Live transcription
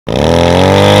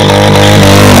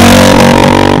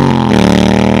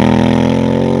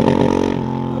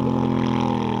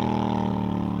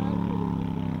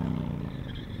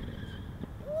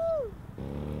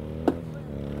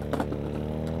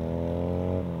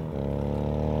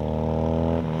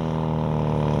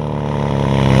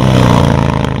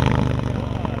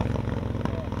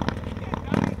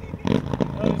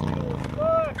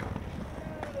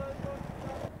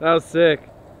That was sick.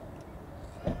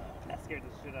 That scared the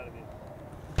shit out of me.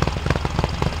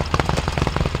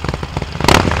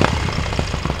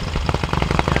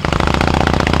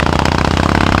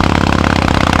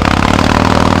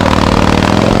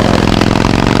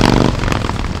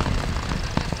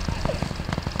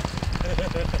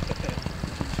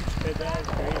 That is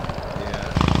crazy. Yeah.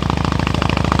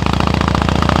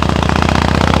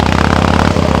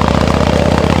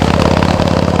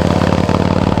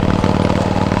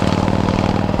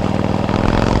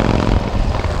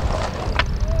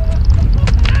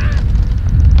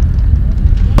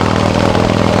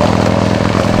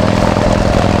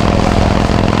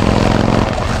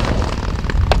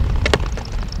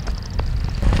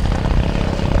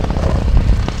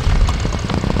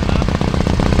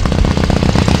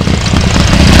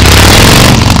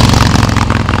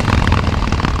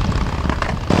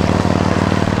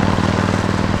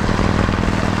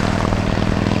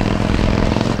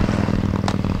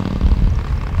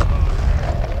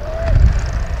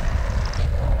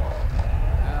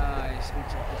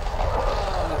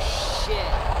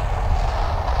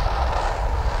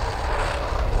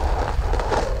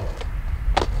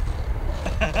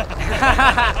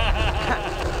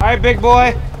 All right, big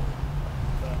boy.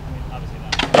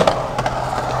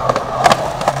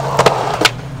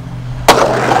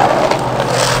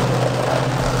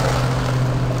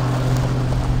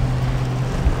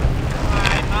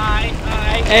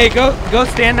 Hey, go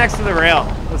stand next to the rail.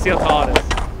 Let's see how tall it is.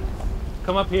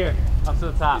 Come up here, up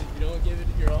to the top. You don't give it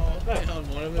your all on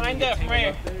one of them. Find that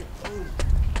frame.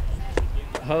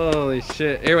 Holy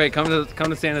shit! Here, wait, come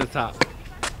to stand at the top.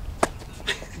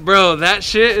 Bro, that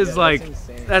shit is like,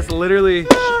 that's literally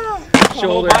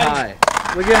shoulder high.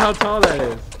 Look at how tall that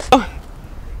is.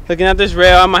 Looking at this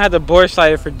rail, I might have to board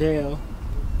slide it for Dale.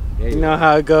 Yeah, you know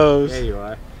how it goes. There you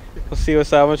are. We'll see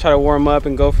what's up. I'm gonna try to warm up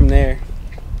and go from there.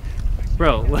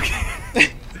 Bro, look.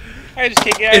 I just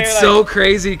kick it out. It's so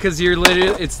crazy because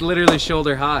it's literally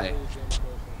shoulder high.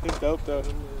 It's dope though.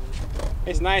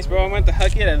 It's nice, bro. I'm going to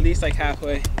huck it at least like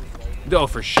halfway. Oh,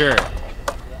 for sure.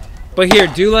 But here,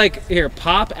 do like, here,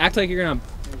 pop, act like you're gonna,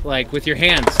 like, with your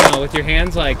hands. No, with your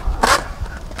hands, like,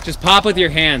 just pop with your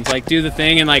hands. Like, do the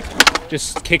thing and, like,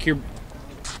 just kick your,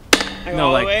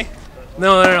 No, like,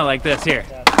 no, like this, here.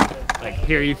 Like,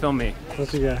 here, you film me.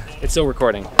 what you got? It's still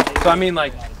recording. So, I mean,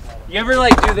 like, you ever,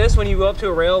 like, do this when you go up to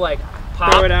a rail, like,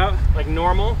 pop? Throw it out? Like,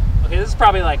 normal? Okay, this is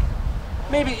probably, like,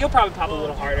 maybe, you'll probably pop a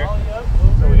little harder.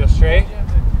 So we go straight.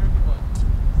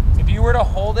 If you were to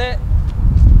hold it,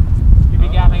 you'd be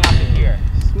gapping out to here.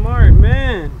 Smart,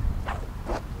 man.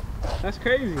 That's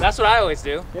crazy. That's what I always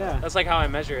do. Yeah. That's like how I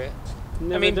measure it.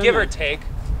 Never I mean, done give that. or take.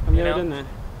 I've you never know? done that.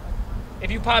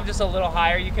 If you pop just a little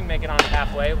higher, you can make it on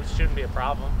halfway, which shouldn't be a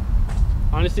problem.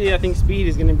 Honestly, I think speed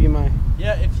is gonna be my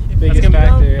Yeah, biggest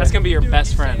factor. Yeah. That's gonna be your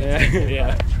best friend. Yeah.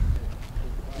 Yeah.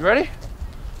 You ready?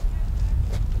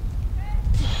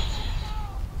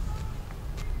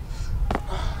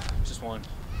 Just one.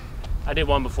 I did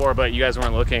one before, but you guys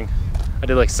weren't looking. I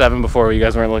did like 7 before, but you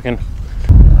guys weren't looking.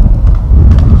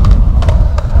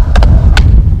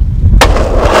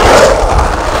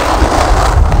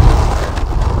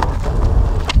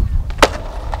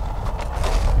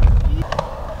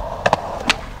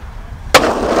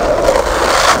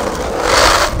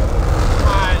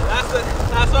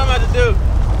 That's what I'm about to do.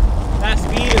 That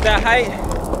speed at that height,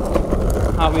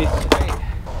 I'll be straight.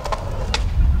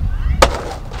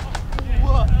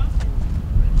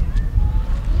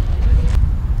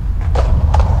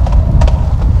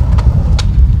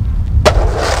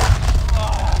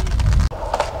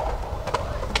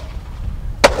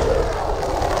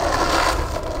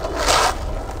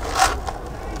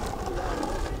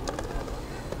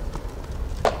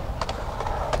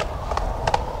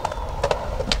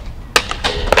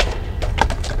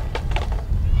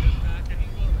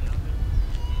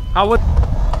 How would? Come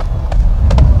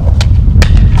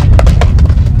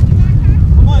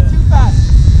on, too fast.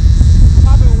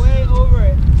 Popping way over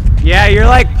it. Yeah, you're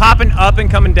like popping up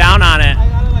and coming down on it. I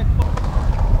gotta like.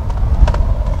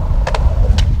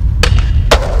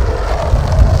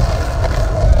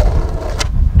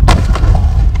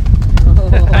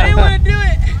 I didn't want to do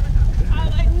it. I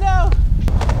was like, no.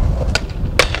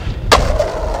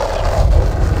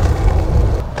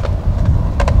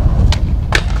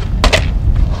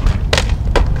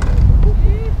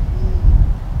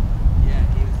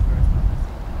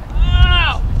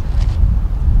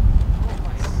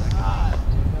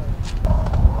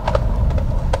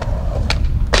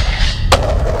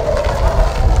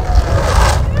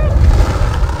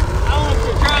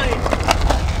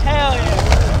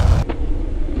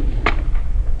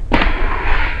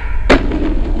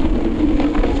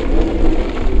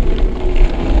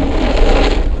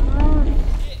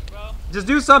 Just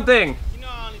do something. You know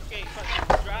I only skate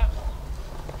fucking drop.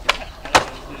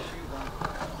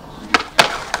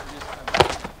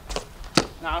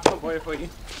 Nah, I'll come for you.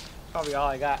 Probably all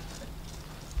I got.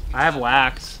 I have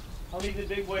wax. I'll leave the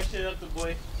big boy shit up to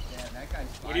boy. Yeah, that guy's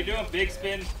fine. What are you doing? Big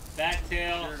spin, back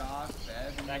tail, Shirt off,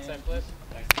 bad backside flip.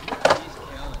 He's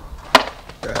killing.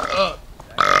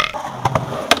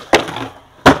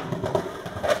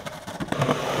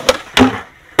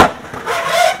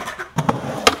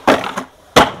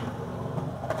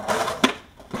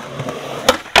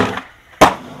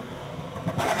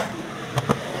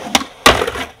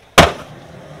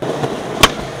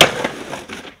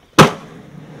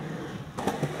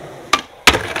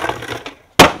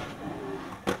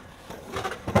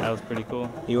 That was pretty cool.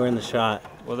 You were in the shot.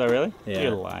 Was I really? Yeah.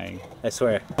 You're lying. I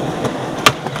swear.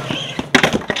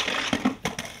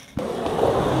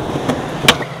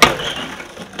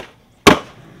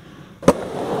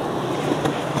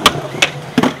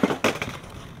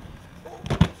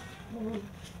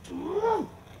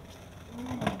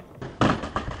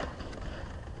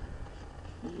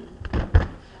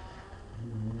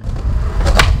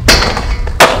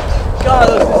 God,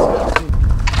 that was disgusting.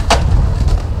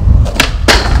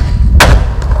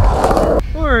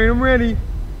 Alright, I'm ready.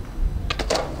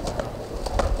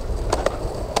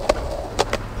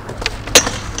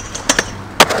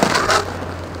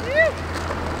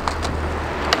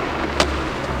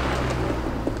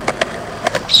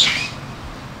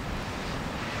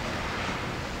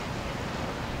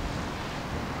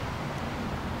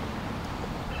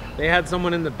 They had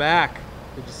someone in the back.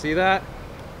 Did you see that?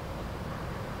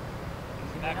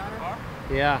 Back of the car?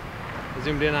 Yeah. I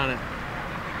zoomed in on it.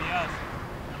 Could be us.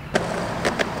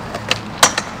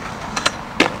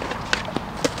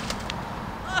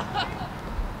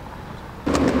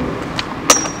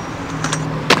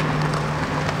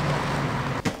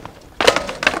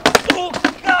 Oh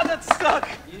God, that stuck.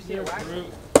 You see a wax?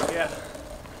 Yeah.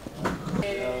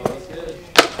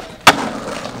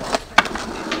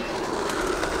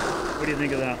 What do you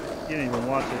think of that? You didn't even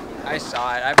watch it. I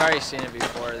saw it. I've already seen it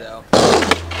before, though.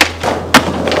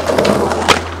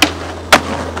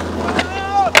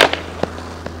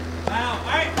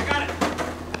 Alright, I got it.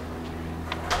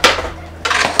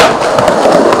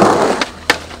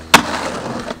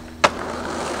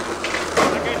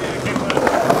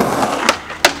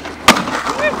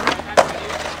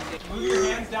 Move your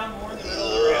hands down more in the middle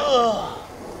of the rail.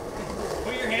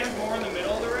 Put your hands more in the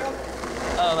middle of the rail.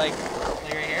 Oh, like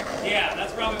right here? Yeah,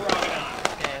 that's probably where I'm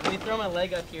gonna. Okay, let me throw my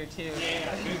leg up here too.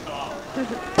 Yeah, good call.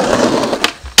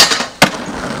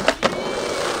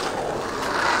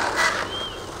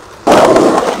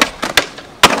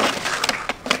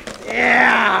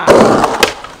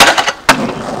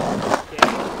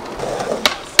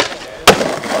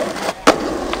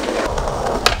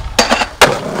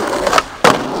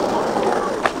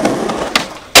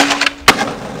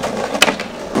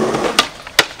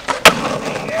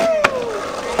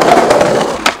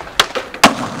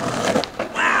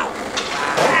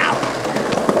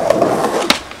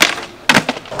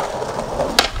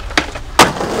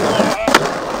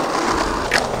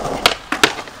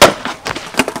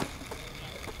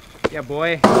 Yeah,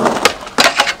 boy.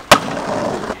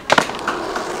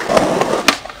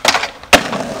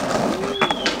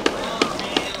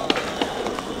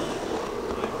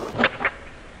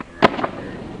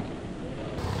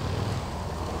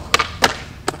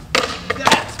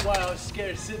 That's why I was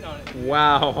scared sitting on it.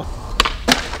 Wow.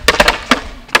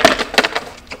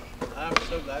 I'm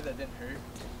so glad that didn't hurt.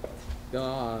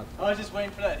 God. I was just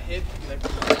waiting for that hit to be like.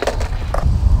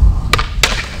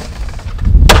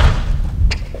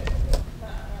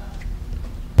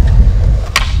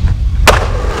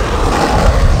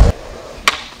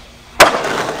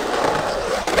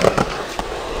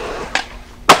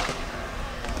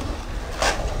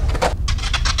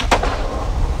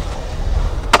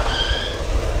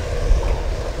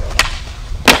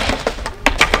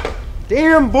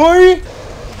 Damn, boy!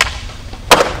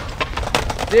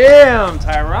 Damn,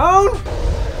 Tyrone!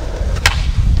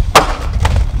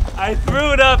 I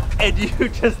threw it up and you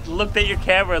just looked at your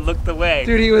camera and looked away.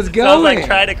 Dude, he was So I was going. like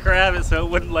trying to grab it so it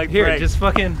wouldn't like Here, break. just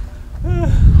fucking.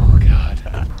 Oh, God.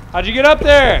 How'd you get up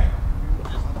there?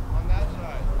 On that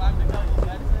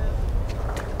side.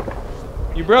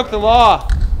 You broke the law.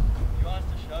 You want us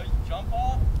to show you jump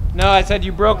off? No, I said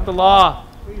you broke the law.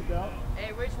 Please don't.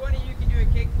 Hey, which one of you can do a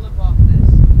kickflip off of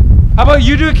this? How about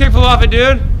you do a kickflip off it,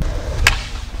 dude?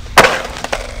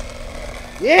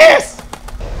 Yes!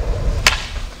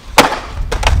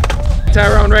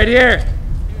 Tyrone, right here.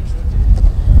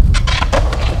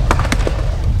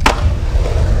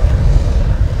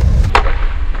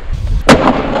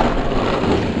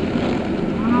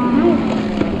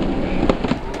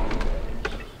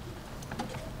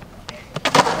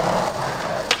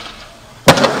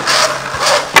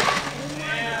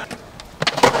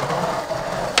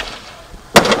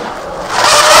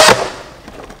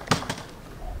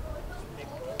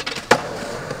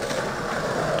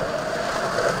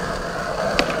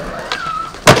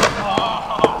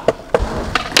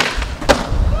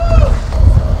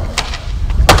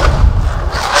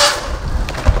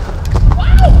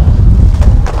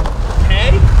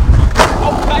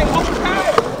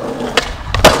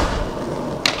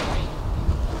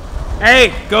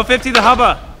 Go 50 the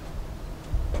hubba.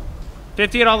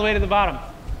 50 it all the way to the bottom.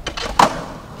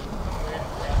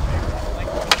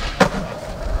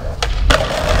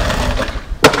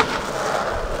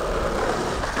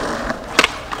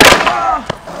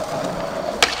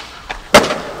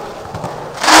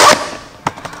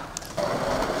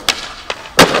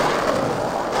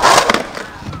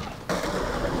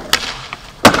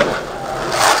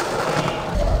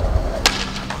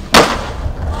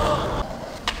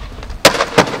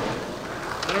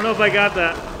 I don't know if I got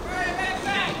that.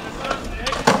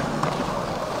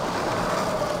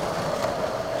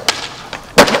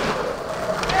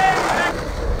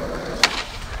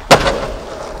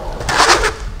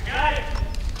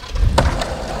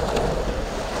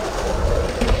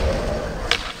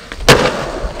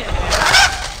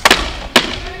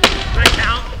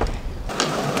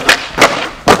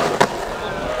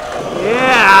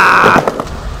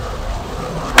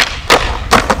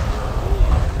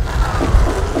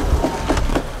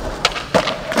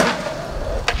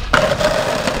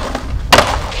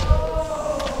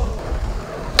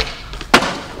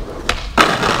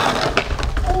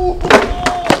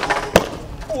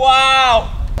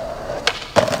 Wow!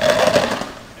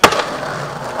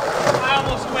 I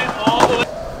almost went all the way.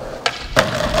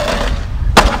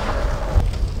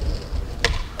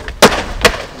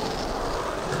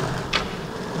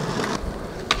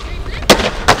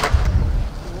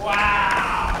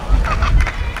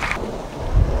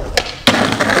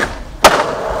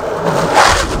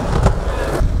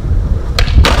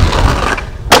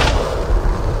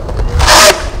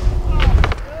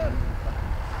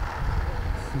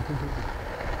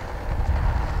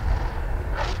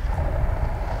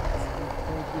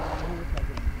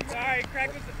 Sorry, Craig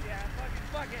was. Yeah,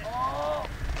 fuck it. Oh!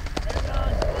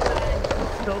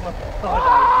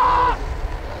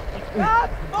 God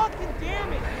fucking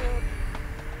damn it, dude.